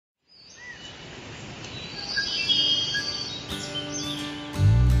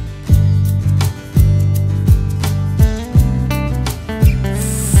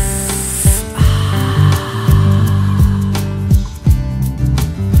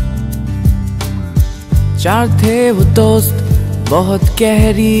चार थे वो दोस्त, बहुत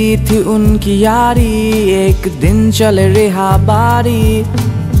गहरी थी उनकी यारी। एक दिन चले रिहा बारी,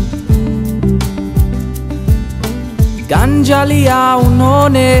 गांजा लिया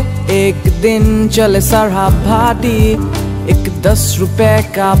उन्होंने। एक दिन चले सरहा भाटी, एक 10 रुपए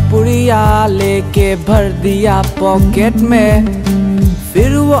का पुड़िया लेके भर दिया पॉकेट में।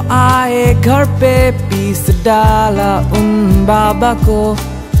 फिर वो आए घर पे, पीस डाला उन बाबा को,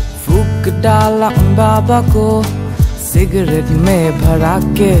 फूक डाला उन बाबा को सिगरेट में भरा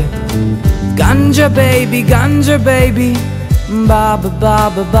के। गांजा baby, Baba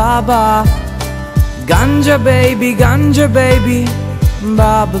Baba Baba. Ganja baby,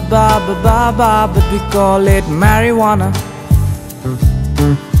 baba baba baba, but we call it marijuana,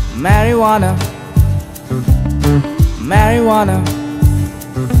 marijuana, marijuana,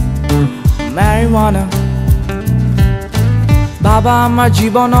 marijuana. Baba amar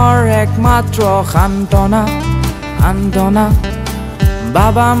jiboner ekmatro khantona, antona.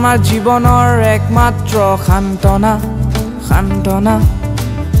 Baba amar jiboner ekmatro khantona, khantona.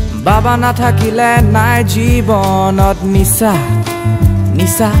 বাবা না থাকিলে নাই জীবনত নিশা,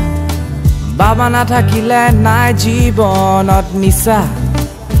 নিশা। বাবা না থাকিলে নাই জীবনত নিশা,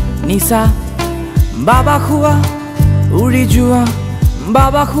 নিশা। বাবা খোৱা উৰি যোৱা,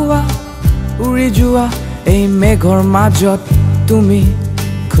 বাবা খোৱা উৰি যোৱা। এই মেঘৰ মাজত তুমি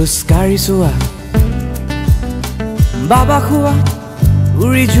খোজকাঢ়ি চোৱা। বাবা খোৱা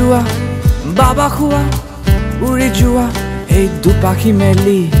উৰি যোৱা, বাবা খোৱা উৰি যোৱা। এই দুপাখি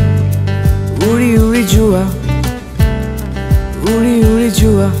মেলি উৰি উৰি যোৱা, উৰি উৰি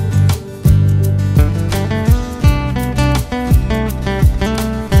যোৱা।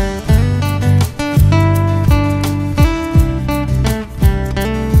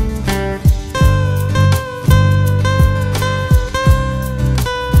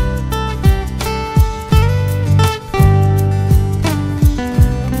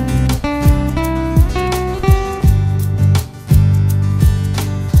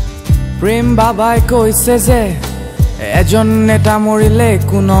 প্ৰেম বাবাই কৈছে যে এজন নেতা মৰিলে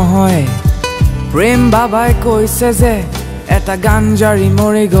একো নহয়। প্ৰেম বাবাই কৈছে যে এটা গাঞ্জাৰী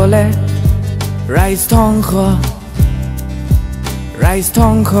মৰি গলে ৰাইজ ধ্বংস, ৰাইজ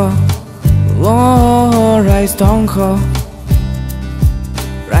ধ্বংস, ৰাইজ ধ্বংস,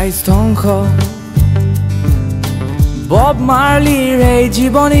 ৰাইজ ধ্বংস। বব মাৰ্লিৰ এই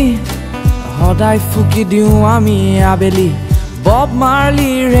জীৱনী সদায় ফুকি দিওঁ আমি আবেলি। বব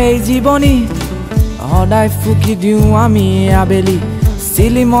মাৰ্লিৰ এই জীৱনী সদায় ফুকি দিওঁ আমি আবেলি।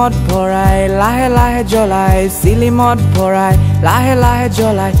 চিলিমত ভৰাই লাহে লাহে জ্বলাই, চিলিমত ভৰাই লাহে লাহে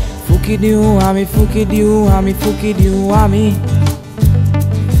জ্বলাই। ফুকি দিওঁ আমি, ফুকি দিওঁ আমি, ফুকি দিওঁ আমি।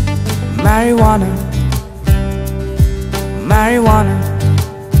 marijuana, marijuana,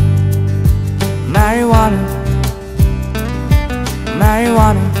 marijuana,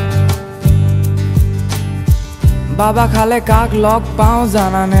 marijuana. বাবা খালে কাক লগ পাওঁ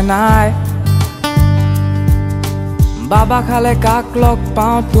জানানে নাই? বাবা খালে কাক লগ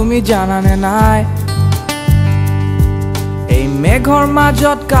পাওঁ তুমি জানানে নাই? এই মেঘৰ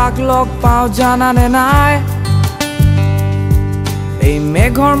মাজত কাক লগ পাওঁ জানানে নাই? এই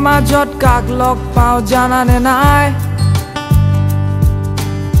মেঘৰ মাজত কাক লগ পাওঁ জানানে নাই?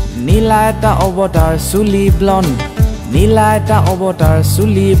 নীলা এটা অৱতাৰ চুলি ব্লণ্ড, নীলা এটা অৱতাৰ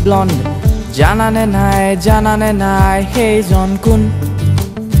চুলি ব্লণ্ড। জানানে নাই, জানানে নাই সেইজন কোন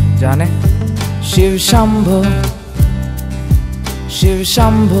জানে? শিৱ শম্ভু, শিৱ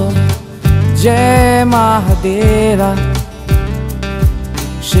শম্ভু, জয় মহাদেৱা।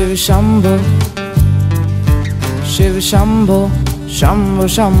 শিৱ শম্ভু, শিৱ শম্ভু, শম্ভু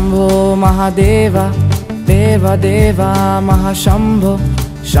শম্ভু মহাদেৱা। দেৱা দেৱা মহাশম্ভু,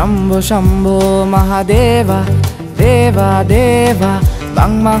 শম্ভু শম্ভু মহাদেৱা। দেৱা দেৱা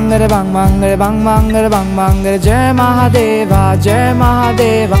bang bang gare bang bang gare bang bang gare bang bang gare jai mahadeva, jai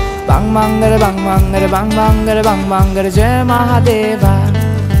mahadeva. bang bang gare bang bang gare bang bang gare bang bang gare jai mahadeva.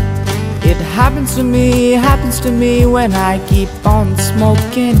 It happens to me when I keep on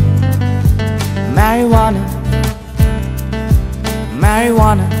smoking marijuana,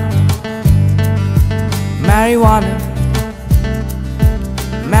 marijuana, marijuana,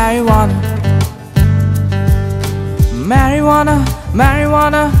 marijuana, marijuana,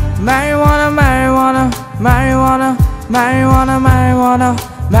 marijuana, marijuana, marijuana, marijuana, marijuana, marijuana,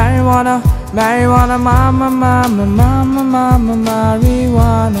 marijuana, marijuana, mama, mama, mama, mama,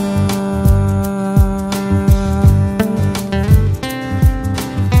 marijuana.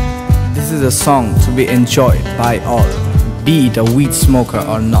 This is a song to be enjoyed by all, be it a weed smoker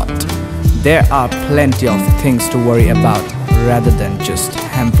or not. There are plenty of things to worry about rather than just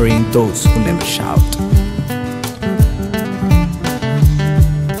hampering those who never shout.